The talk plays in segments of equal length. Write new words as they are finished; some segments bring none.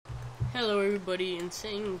Hello everybody,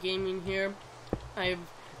 Insane Gaming here. I've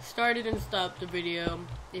started and stopped the video.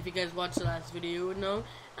 If you guys watched the last video, you would know.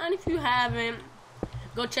 And if you haven't,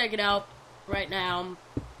 go check it out right now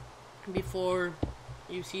before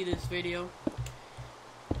you see this video.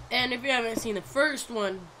 And if you haven't seen the first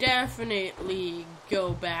one, definitely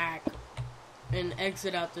go back and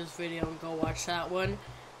exit out this video and go watch that one.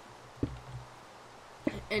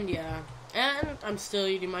 And yeah, and I'm still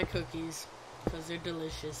eating my cookies because they're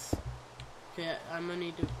delicious. Okay, I'm gonna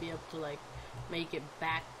need to be able to like make it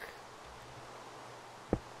back.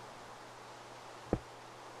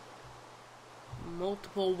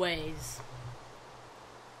 Multiple ways.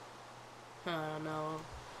 No,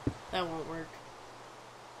 that won't work.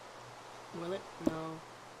 Will it? No.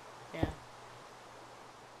 Yeah.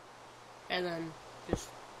 And then just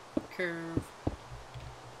curve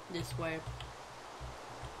this way.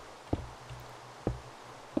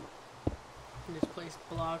 And just place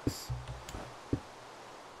blocks.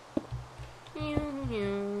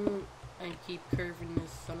 And keep curving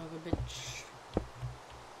this son of a bitch.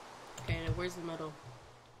 Okay, now where's the middle?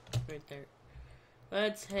 Right there.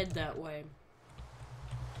 Let's head that way.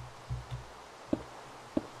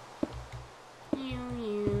 You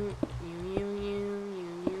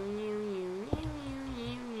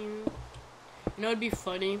know it'd be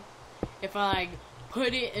funny if I like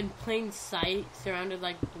put it in plain sight, surrounded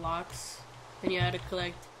like blocks, and you had to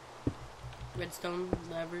collect redstone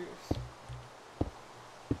levers.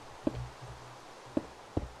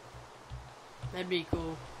 That'd be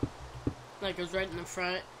cool. Like it was right in the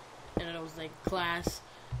front, and it was like class,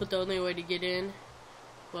 but the only way to get in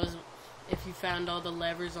was if you found all the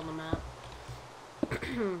levers on the map.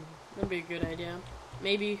 That'd be a good idea.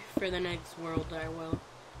 Maybe for the next world I will.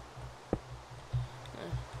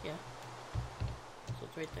 Yeah. So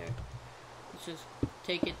it's right there. Let's just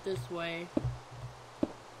take it this way.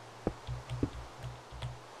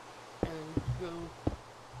 And go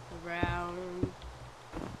around.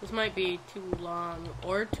 This might be too long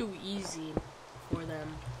or too easy for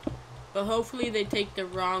them. But hopefully they take the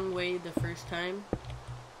wrong way the first time.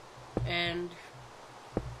 And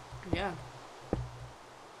yeah.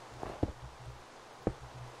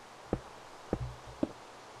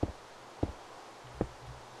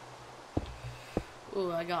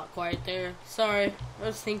 Ooh, I got quiet there. Sorry, I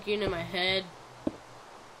was thinking in my head.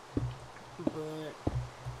 But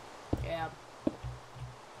yeah.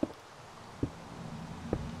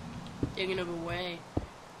 Taking it away.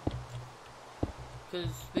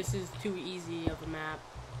 Because this is too easy of a map,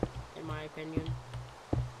 in my opinion.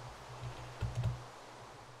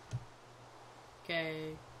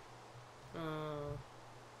 Okay.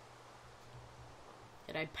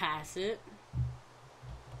 Did I pass it?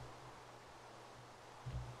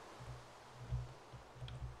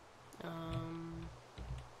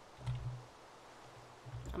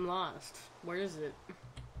 I'm lost. Where is it?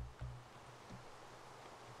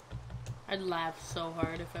 I'd laugh so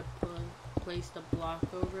hard if I placed a block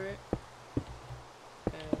over it.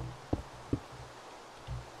 Okay.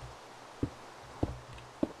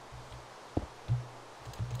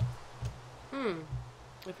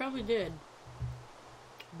 I probably did.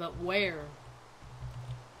 But where?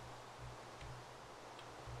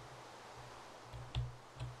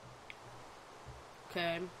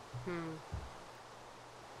 Okay.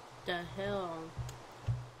 The hell?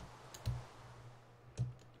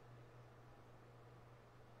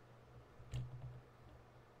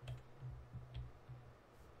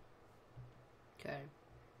 Okay.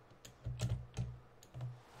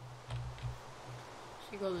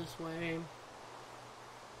 Should go this way.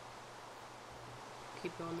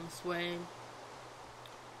 Keep going this way.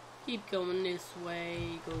 Keep going this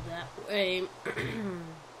way. Go that way.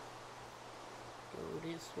 Go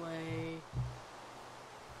this way.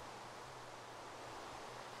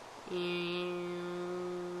 And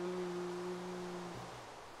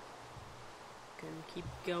gonna keep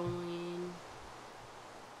going.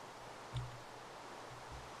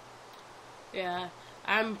 Yeah,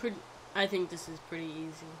 I think this is pretty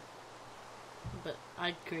easy, but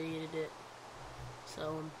I created it,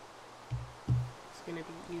 so it's gonna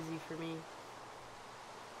be easy for me.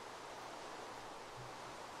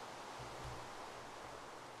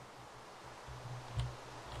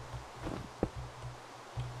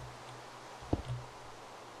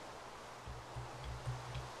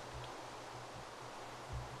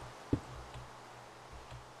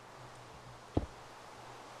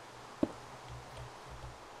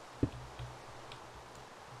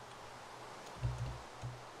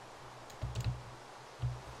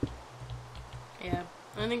 Yeah,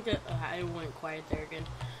 I think that I went quiet there again,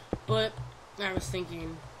 but I was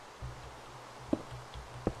thinking,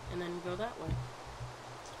 and and then go that way.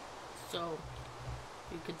 So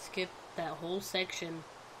you could skip that whole section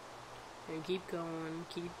and keep going,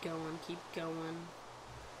 keep going, keep going.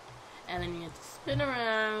 And then you have to spin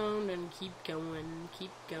around and keep going,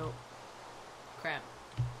 keep go. Crap.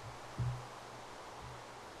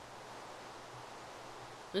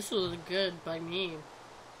 This was good by me.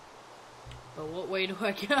 But what way do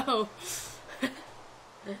I go?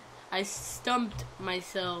 I stumped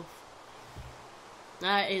myself.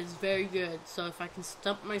 That is very good. So if I can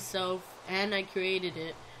stump myself and I created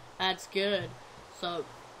it, that's good. So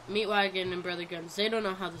Meatwagon and Brother Guns, they don't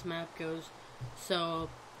know how this map goes. So,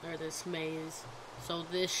 or this maze. So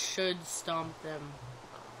this should stomp them.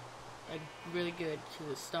 Like really good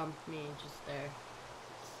to stomp me just there.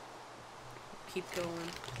 Keep going.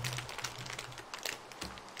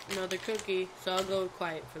 Another cookie. So I'll go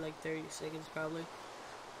quiet for like 30 seconds probably.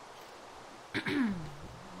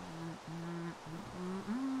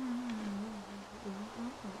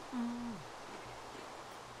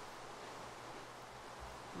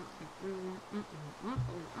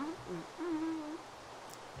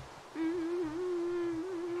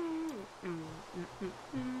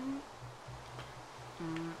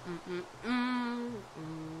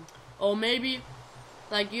 Or maybe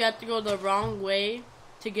like you have to go the wrong way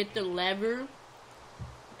to get the lever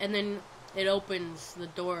and then it opens the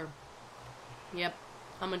door. Yep,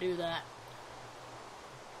 I'm gonna do that.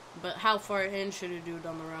 But how far in should I do it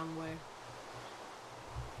on the wrong way?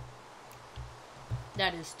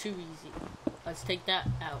 That is too easy. Let's take that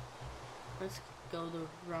out. Let's go the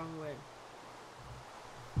wrong way.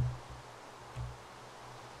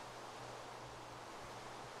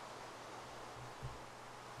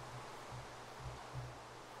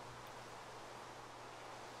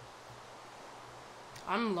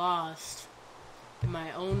 I'm lost in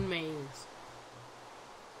my own maze.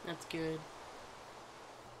 That's good.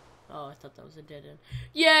 Oh, I thought that was a dead end.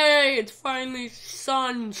 Yay! It's finally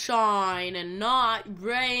sunshine and not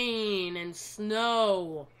rain and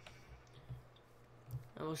snow.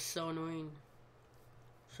 That was so annoying.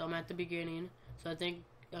 So I'm at the beginning. So I think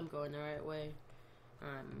I'm going the right way.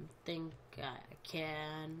 Think I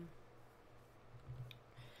can.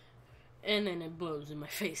 And then it blows in my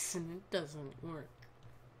face and it doesn't work.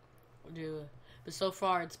 But so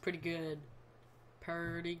far it's pretty good.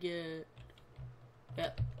 Pretty good.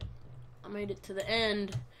 Yep. I made it to the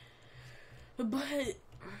end. But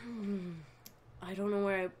I don't know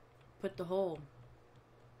where I put the hole.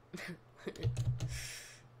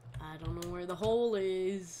 I don't know where the hole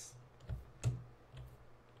is.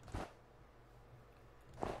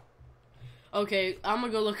 Okay, I'm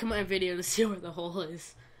gonna go look at my video to see where the hole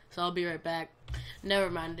is. So I'll be right back.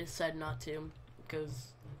 Never mind, I decided not to.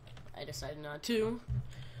 Because I decided not to.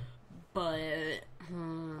 But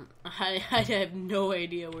I have no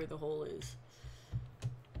idea where the hole is.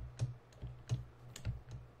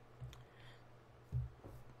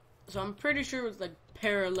 So I'm pretty sure it was like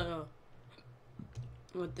parallel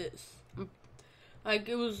with this. Like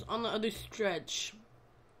it was on the other stretch.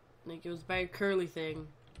 Like it was by a curly thing.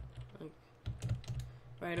 Like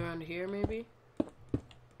right around here maybe.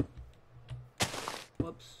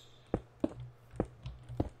 Whoops.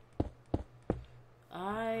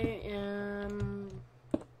 I am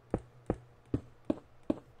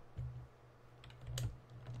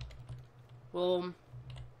well,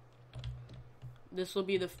 this will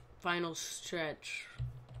be the final stretch.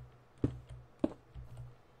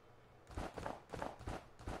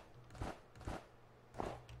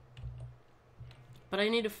 But I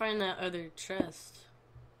need to find that other chest.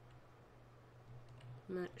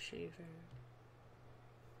 Nut shaver.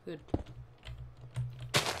 Good.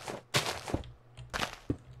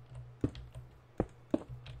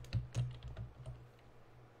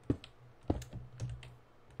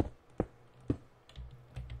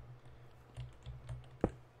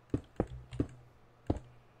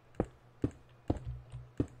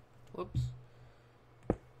 Whoops.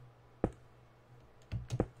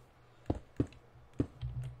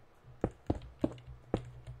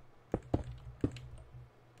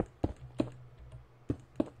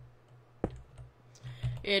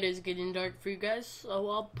 It is getting dark for you guys, so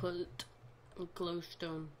I'll put a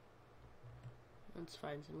glowstone. Let's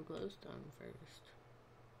find some glowstone first.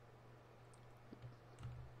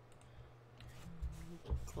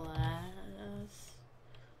 Glass.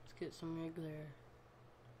 Let's get some regular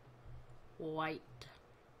white.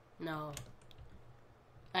 No.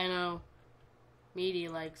 I know. Meaty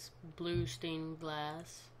likes blue stained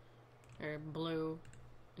glass. Or blue.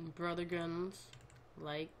 And Brother Guns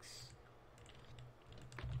likes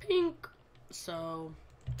pink. So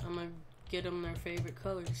I'm gonna get them their favorite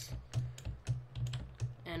colors.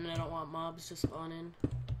 and I don't want mobs to spawn in.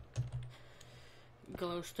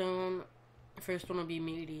 Glowstone. First one will be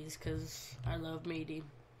meaties, because I love meaty.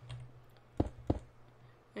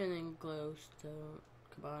 And then glowstone.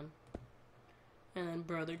 Come on. And then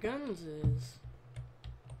brother guns is.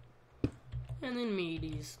 And then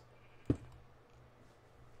meaties.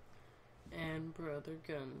 And brother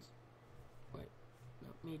guns. Wait, no,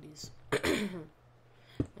 meaties.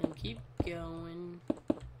 And keep going.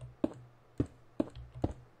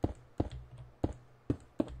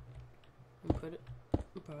 And put it.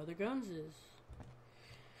 Brother guns is.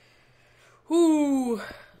 Ooh.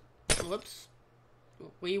 Whoops.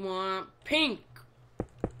 We want pink.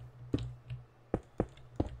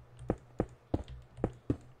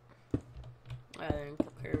 I then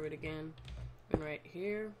curve it again. And right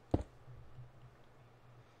here.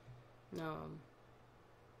 No.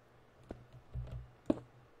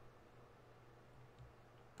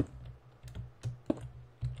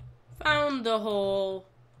 Found the hole.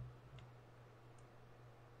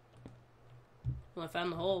 Well, I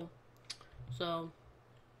found the hole. So.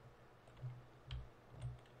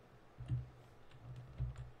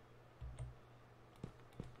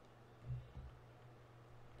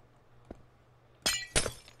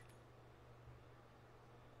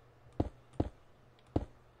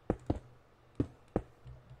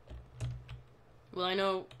 Well, I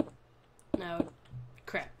know now,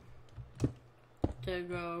 crap, to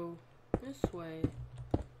go this way.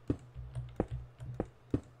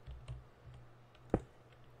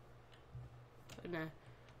 But nah,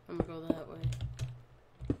 I'm gonna go that way.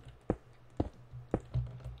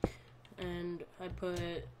 And I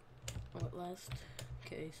put, what last?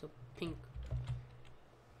 Okay, so pink.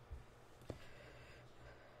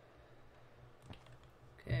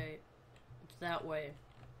 Okay, it's that way.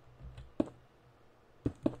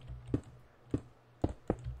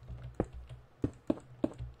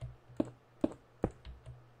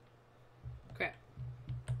 Crap.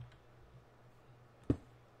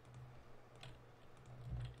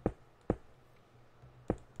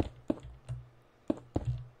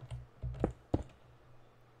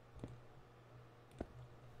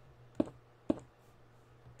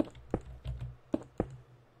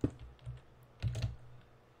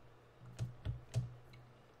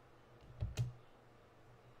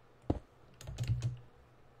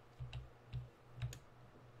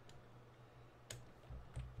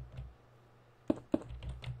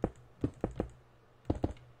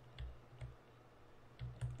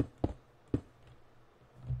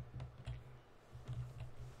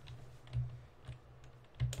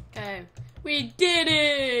 Okay, we did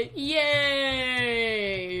it! Yay!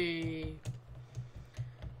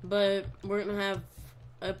 But we're gonna have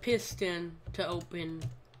a piston to open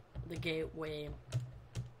the gateway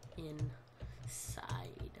inside.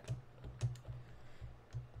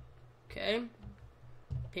 Okay,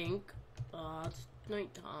 pink. Oh, it's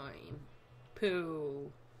nighttime.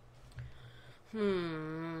 Poo.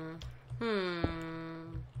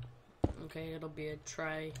 Okay, it'll be a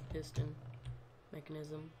tri-piston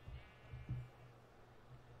mechanism.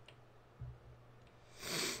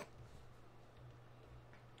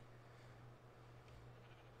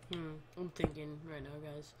 I'm thinking right now,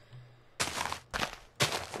 guys.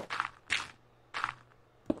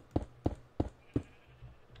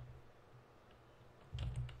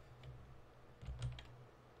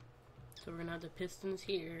 So we're gonna have the pistons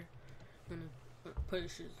here, and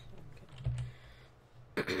pushes.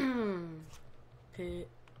 Okay.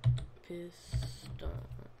 Piston.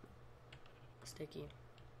 Sticky.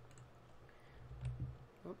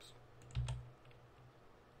 Oops.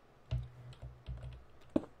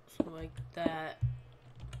 So like that.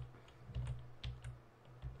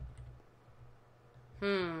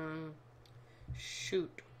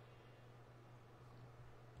 Shoot.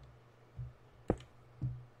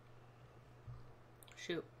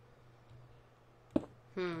 Shoot.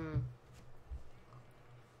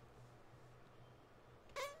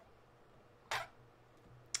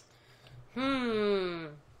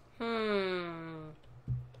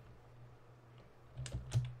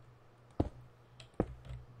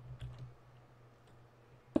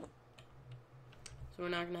 So we're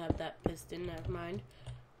not gonna have that piston, never mind.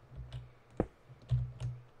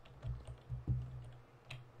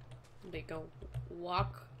 They go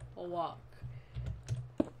walk a walk.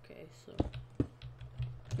 Okay, so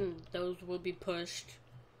those will be pushed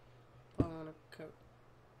on a curve.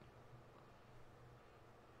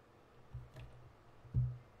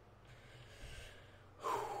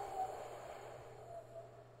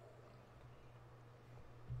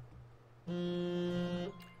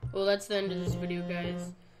 Well, that's the end of this video,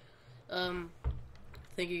 guys.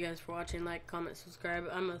 Thank thank you guys for watching. Like, comment, subscribe.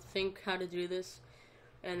 I'm gonna think how to do this,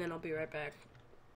 and then I'll be right back.